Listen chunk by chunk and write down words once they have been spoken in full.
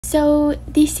So,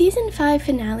 the season 5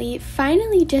 finale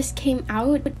finally just came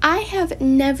out, but I have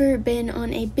never been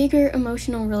on a bigger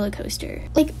emotional roller coaster.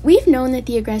 Like, we've known that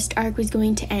the Agreste arc was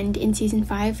going to end in season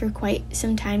 5 for quite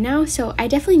some time now, so I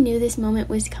definitely knew this moment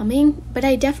was coming, but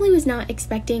I definitely was not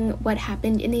expecting what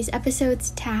happened in these episodes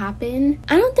to happen.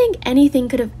 I don't think anything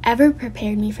could have ever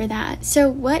prepared me for that. So,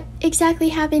 what exactly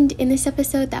happened in this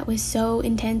episode that was so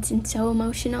intense and so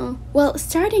emotional? Well,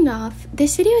 starting off,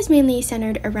 this video is mainly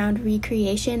centered around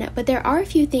recreation, but there are a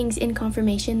few things in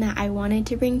confirmation that I wanted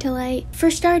to bring to light. For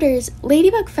starters,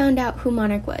 Ladybug found out who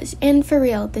Monarch was, and for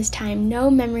real this time, no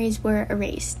memories were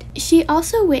erased. She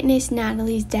also witnessed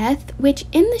Natalie's death, which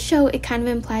in the show it kind of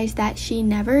implies that she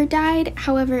never died.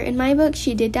 However, in my book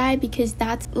she did die because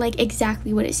that's like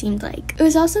exactly what it seemed like. It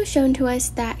was also shown to us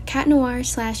that Cat Noir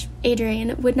 /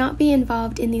 Adrien would not be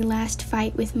involved in the last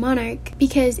fight with Monarch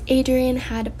because Adrien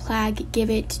had Plague give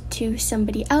it to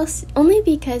somebody else, only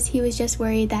because he was just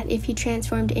worried that if he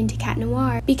transformed into Cat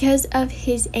Noir, because of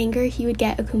his anger he would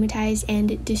get akumatized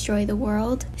and destroy the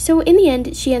world. So in the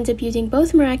end, she ends up using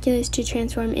both Miraculous to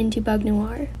transform into Bug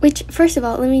Noir, which, first of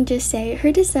all, let me just say,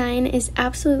 her design is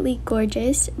absolutely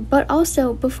gorgeous, but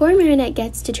also, before Marinette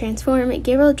gets to transform,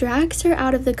 Gabriel drags her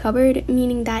out of the cupboard,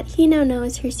 meaning that he now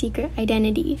knows her secret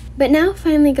identity. But now,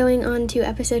 finally going on to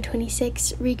episode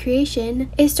 26,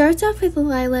 Recreation, it starts off with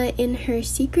Lila in her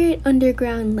secret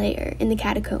underground lair in the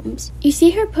catacombs. You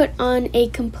see her put on a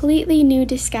completely new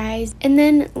disguise and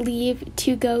then leave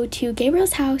to go to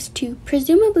Gabriel's house to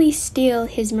presumably steal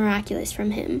his Miraculous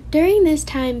from him. During this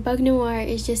time, Bug Noir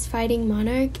is just fighting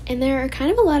Monarch, and there are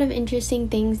kind of a lot of interesting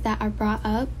things that are brought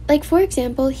up. Like, for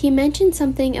example, he mentioned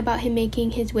something about him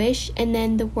making his wish and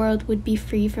then the world would be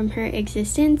free from her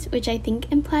existence, which I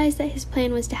think implies that his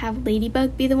plan was to have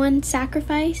Ladybug be the one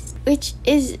sacrificed, which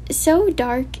is so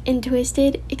dark and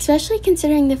twisted, especially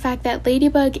considering the fact that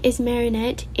Ladybug is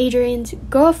Marinette, Adrien's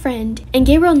girlfriend, and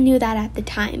Gabriel knew that at the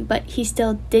time, but he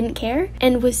still didn't care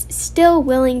and was still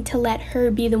willing to let her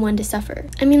be the one to suffer.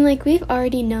 I mean, like, we've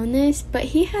already known this, but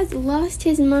he has lost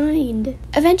his mind.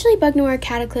 Eventually, Bug Noir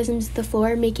cataclysms the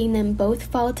floor, making them both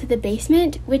fall to the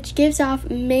basement, which gives off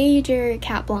major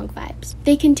Cat Blanc vibes.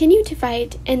 They continue to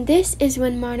fight, and this is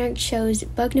when Monarch shows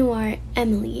Bug Noir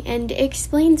Emily and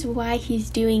explains why he's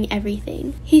doing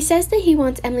everything. He says that he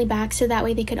wants Emily back so that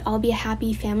way they could all be a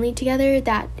happy family together,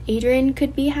 that Adrien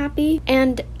could be happy,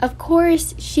 and of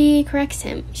course she corrects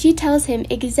him. She tells him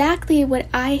exactly what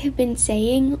I have been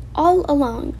saying all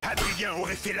along. Adrien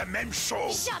aurait fait la même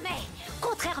chose. Jamais!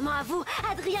 Contrairement à vous,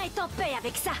 Adrien est en paix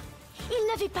avec ça.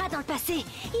 Il ne vit pas dans le passé.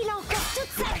 Il a encore toute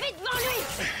sa vie devant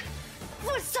lui.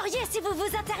 Vous le sauriez si vous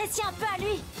vous intéressiez un peu à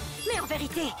lui. Mais en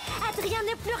vérité, Adrien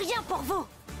n'est plus rien pour vous.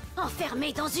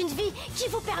 Enfermé dans une vie qui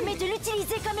vous permet de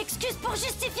l'utiliser comme excuse pour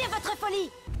justifier votre folie.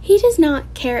 He does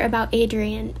not care about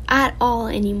Adrien at all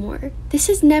anymore. This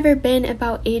has never been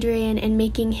about Adrien and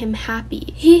making him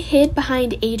happy. He hid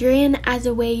behind Adrien as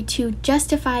a way to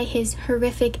justify his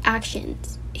horrific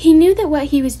actions. He knew that what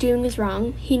he was doing was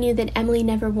wrong. He knew that Emily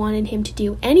never wanted him to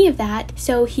do any of that,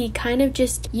 so he kind of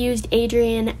just used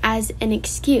Adrien as an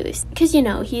excuse. Because, you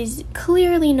know, he's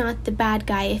clearly not the bad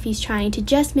guy if he's trying to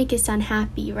just make his son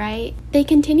happy, right? They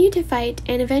continued to fight,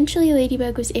 and eventually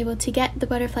Ladybug was able to get the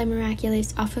Butterfly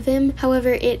Miraculous off of him.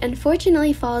 However, it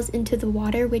unfortunately falls into the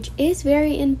water, which is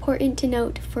very important to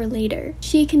note for later.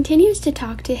 She continues to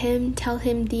talk to him, tell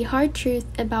him the hard truth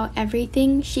about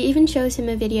everything. She even shows him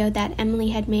a video that Emily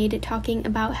had made talking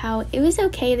about how it was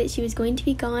okay that she was going to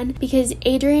be gone because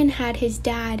Adrien had his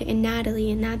dad and Natalie,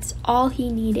 and that's all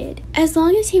he needed. As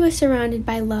long as he was surrounded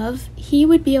by love, he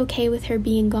would be okay with her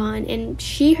being gone, and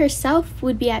she herself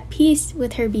would be at peace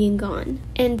with her being gone.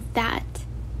 And that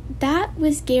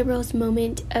was Gabriel's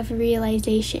moment of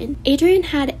realization. Adrien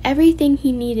had everything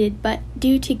he needed, but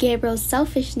due to Gabriel's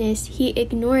selfishness, he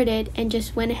ignored it and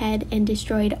just went ahead and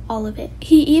destroyed all of it.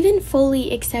 He even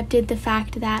fully accepted the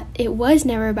fact that it was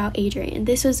never about Adrien.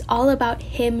 This was all about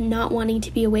him not wanting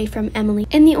to be away from Emily.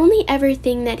 And the only ever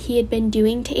thing that he had been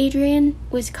doing to Adrien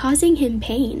was causing him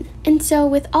pain. And so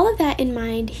with all of that in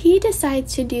mind, he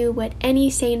decides to do what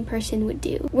any sane person would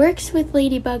do. Works with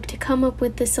Ladybug to come up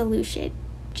with the solution.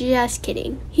 Just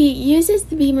kidding. He uses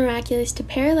the Be Miraculous to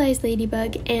paralyze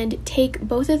Ladybug and take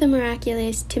both of the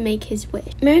Miraculous to make his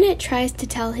wish. Marinette tries to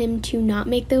tell him to not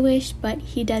make the wish, but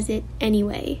he does it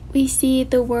anyway. We see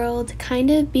the world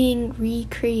kind of being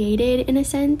recreated in a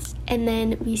sense, and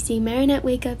then we see Marinette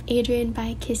wake up Adrien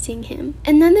by kissing him.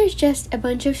 And then there's just a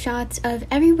bunch of shots of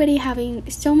everybody having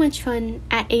so much fun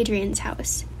at Adrien's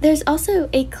house. There's also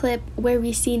a clip where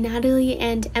we see Natalie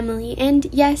and Emily, and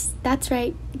yes, that's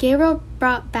right, Gabriel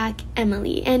brought back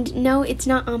Emily. And no, it's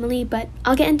not Amelie, but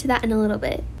I'll get into that in a little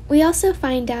bit. We also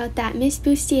find out that Miss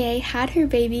Bustier had her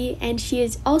baby and she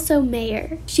is also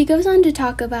mayor. She goes on to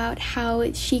talk about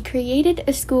how she created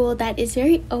a school that is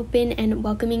very open and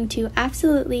welcoming to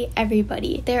absolutely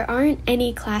everybody. There aren't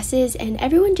any classes and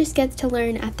everyone just gets to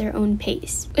learn at their own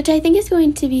pace, which I think is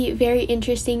going to be very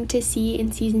interesting to see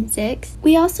in season 6.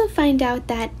 We also find out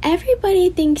that everybody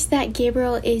thinks that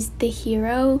Gabriel is the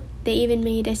hero. They even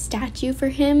made a statue for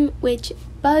him, which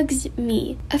bugs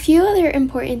me. A few other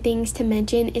important things to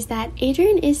mention is that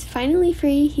Adrien is finally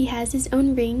free. He has his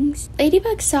own rings.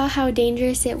 Ladybug saw how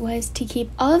dangerous it was to keep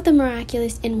all of the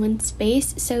miraculous in one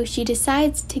space, so she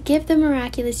decides to give the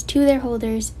miraculous to their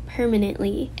holders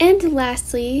permanently. And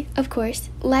lastly, of course,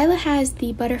 Lila has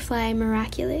the butterfly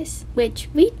miraculous, which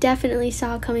we definitely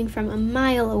saw coming from a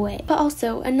mile away. But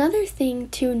also, another thing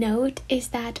to note is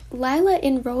that Lila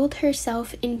enrolled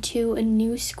herself into a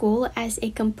new school as a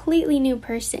completely new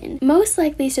person, most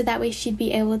likely so that way she'd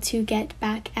be able to get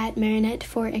back at Marinette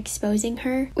for exposing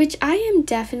her, which I am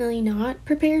definitely not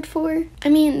prepared for. I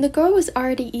mean, the girl was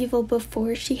already evil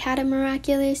before she had a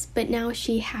miraculous, but now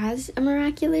she has a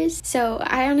miraculous, so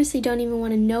I honestly don't even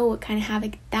want to know what kind of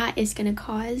havoc that is going to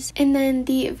cause. And then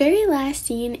the very last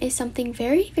scene is something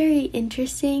very, very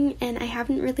interesting, and I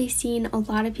haven't really seen a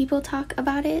lot of people talk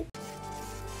about it.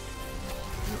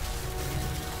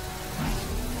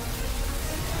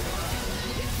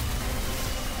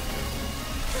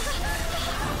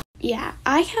 Yeah,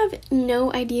 I have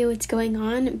no idea what's going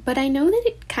on, but I know that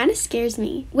it kind of scares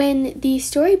me. When the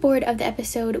storyboard of the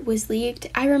episode was leaked,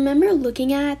 I remember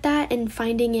looking at that and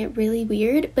finding it really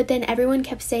weird, but then everyone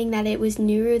kept saying that it was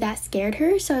Nuru that scared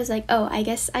her, so I was like, oh, I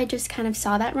guess I just kind of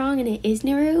saw that wrong and it is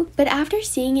Nuru. But after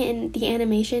seeing it in the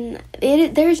animation,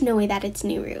 there's no way that it's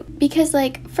Nuru. Because,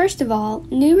 like, first of all,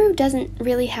 Nuru doesn't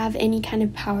really have any kind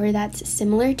of power that's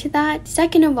similar to that.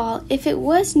 Second of all, if it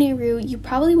was Nuru, you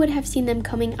probably would have seen them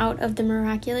coming out of the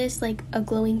miraculous like a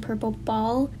glowing purple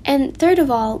ball. And third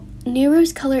of all,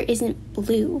 Nuru's color isn't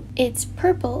blue, it's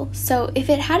purple, so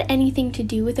if it had anything to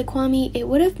do with Akwami, it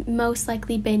would have most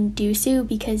likely been Dusu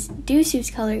because Dusu's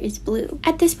color is blue.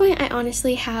 At this point, I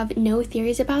honestly have no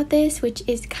theories about this, which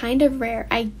is kind of rare.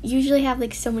 I usually have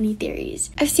like so many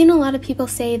theories. I've seen a lot of people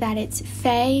say that it's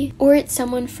Faye or it's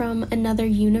someone from another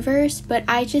universe, but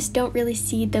I just don't really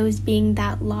see those being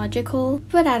that logical.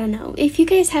 But I don't know. If you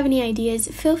guys have any ideas,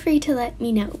 feel free to let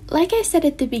me know. Like I said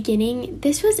at the beginning,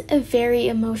 this was a very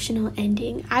emotional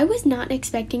ending. I was not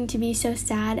expecting to be so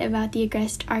sad about the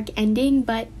Agreste arc ending,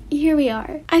 but here we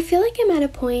are. I feel like I'm at a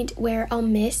point where I'll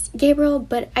miss Gabriel,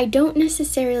 but I don't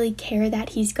necessarily care that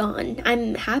he's gone.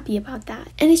 I'm happy about that.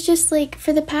 And it's just like,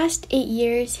 for the past 8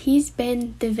 years, he's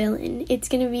been the villain. It's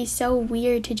gonna be so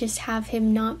weird to just have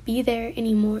him not be there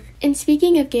anymore. And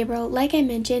speaking of Gabriel, like I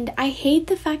mentioned, I hate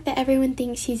the fact that everyone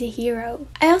thinks he's a hero.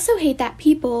 I also hate that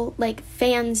people, like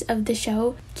fans of the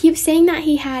show, keep saying that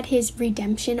he had his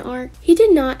redemption arc. He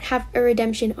did not have a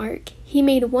redemption arc. He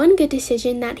made one good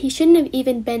decision that he shouldn't have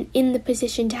even been in the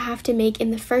position to have to make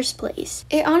in the first place.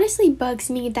 It honestly bugs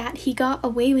me that he got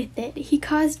away with it. He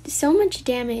caused so much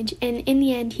damage and in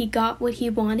the end he got what he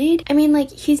wanted. I mean, like,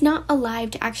 he's not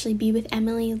alive to actually be with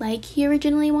Emily like he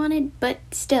originally wanted, but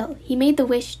still, he made the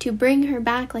wish to bring her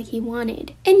back like he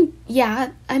wanted. And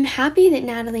yeah, I'm happy that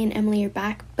Natalie and Emily are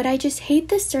back, but I just hate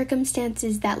the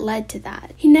circumstances that led to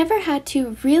that. He never had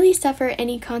to really suffer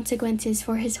any consequences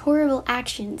for his horrible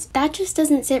actions. That just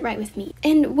doesn't sit right with me.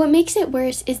 And what makes it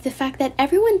worse is the fact that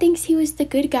everyone thinks he was the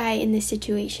good guy in this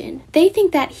situation. They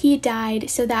think that he died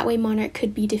so that way Monarch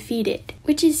could be defeated,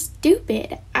 which is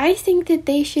stupid. I think that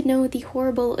they should know the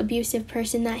horrible, abusive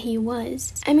person that he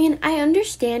was. I mean, I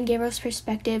understand Gabriel's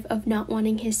perspective of not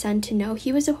wanting his son to know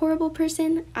he was a horrible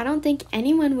person. I don't think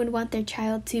anyone would want their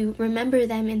child to remember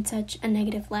them in such a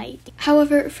negative light.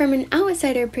 However, from an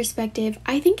outsider perspective,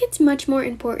 I think it's much more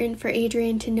important for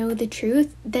Adrien to know the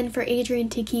truth than for Adrien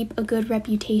to keep a good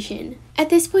reputation. At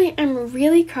this point, I'm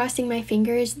really crossing my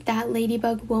fingers that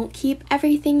Ladybug won't keep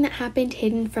everything that happened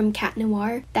hidden from Cat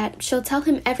Noir, that she'll tell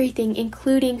him everything,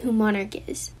 including who Monarch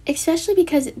is. Especially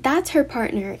because that's her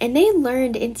partner, and they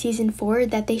learned in season 4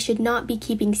 that they should not be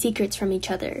keeping secrets from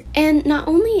each other. And not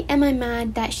only am I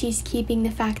mad that she's keeping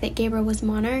the fact that Gabriel was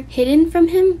Monarch hidden from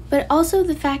him, but also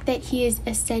the fact that he is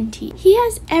a Senti. He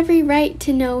has every right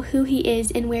to know who he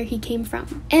is and where he came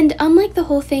from. And unlike the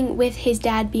whole thing with his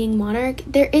dad being Monarch,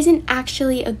 there isn't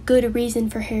actually a good reason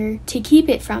for her to keep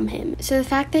it from him. So the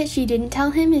fact that she didn't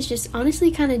tell him is just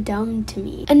honestly kind of dumb to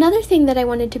me. Another thing that I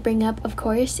wanted to bring up, of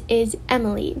course, is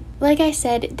Emily. Like I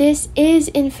said, this is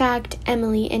in fact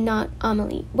Emily and not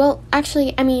Amelie. Well,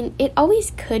 actually, I mean, it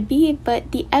always could be,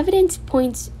 but the evidence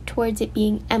points towards it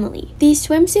being Emily. The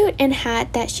swimsuit and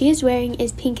hat that she is wearing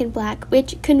is pink and black,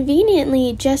 which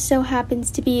conveniently just so happens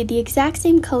to be the exact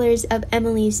same colors of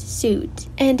Emily's suit.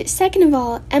 And second of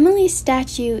all, Emily's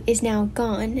statue is now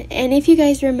gone, and if you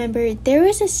guys remember, there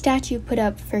was a statue put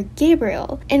up for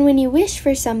Gabriel, and when you wish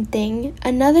for something,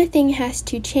 another thing has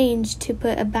to change to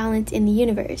put a balance in the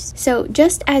universe. So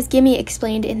just as Gimme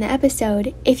explained in the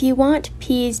episode, if you want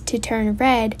peas to turn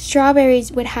red,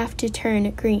 strawberries would have to turn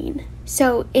green.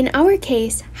 So in our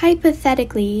case,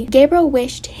 hypothetically, Gabriel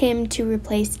wished him to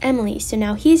replace Emily, so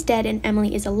now he's dead and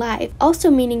Emily is alive,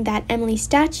 also meaning that Emily's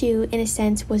statue, in a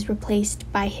sense, was replaced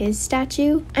by his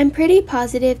statue. I'm pretty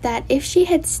positive that if she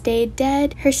had stayed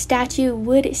dead, her statue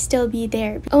would still be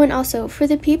there. Oh, and also, for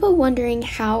the people wondering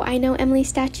how I know Emily's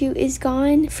statue is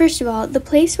gone, first of all, the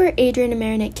place where Adrien and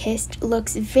Marinette kissed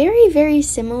looks very, very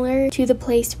similar to the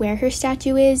place where her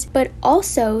statue is, but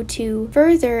also to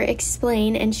further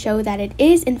explain and show that it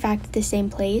is in fact the same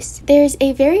place, there's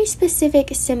a very specific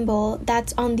symbol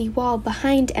that's on the wall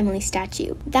behind Emily's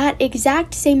statue. That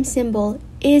exact same symbol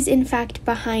is in fact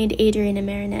behind Adrien and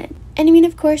Marinette. And I mean,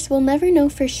 of course, we'll never know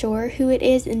for sure who it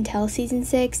is until season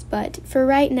 6, but for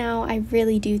right now, I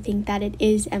really do think that it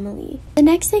is Emily. The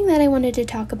next thing that I wanted to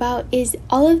talk about is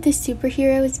all of the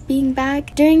superheroes being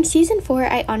back. During season 4,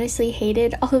 I honestly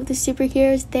hated all of the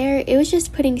superheroes there. It was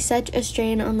just putting such a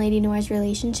strain on Lady Noir's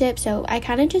relationship, so I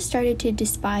kind of just started to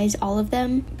despise all of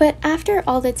them. But after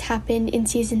all that's happened in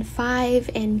season 5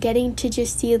 and getting to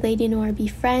just see Lady Noir be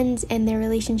friends and their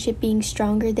relationship being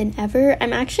stronger than ever,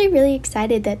 I'm actually really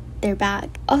excited that they're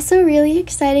back. Also really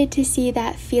excited to see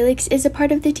that Felix is a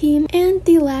part of the team. And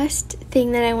the last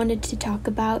thing that I wanted to talk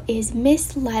about is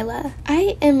Miss Lila.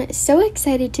 I am so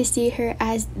excited to see her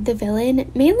as the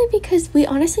villain, mainly because we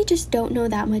honestly just don't know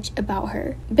that much about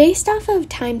her. Based off of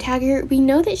Time Tagger, we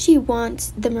know that she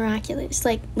wants the miraculous,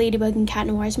 like Ladybug and Cat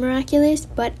Noir's miraculous,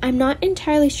 but I'm not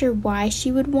entirely sure why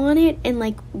she would want it and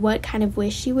like what kind of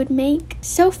wish she would make.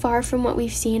 So far from what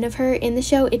we've seen of her in the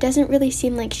show, it doesn't really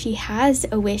seem like she has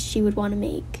a wish she would want to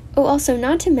make. Oh, also,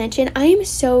 not to mention, I am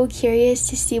so curious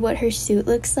to see what her suit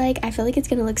looks like. I feel like it's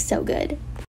gonna look so good.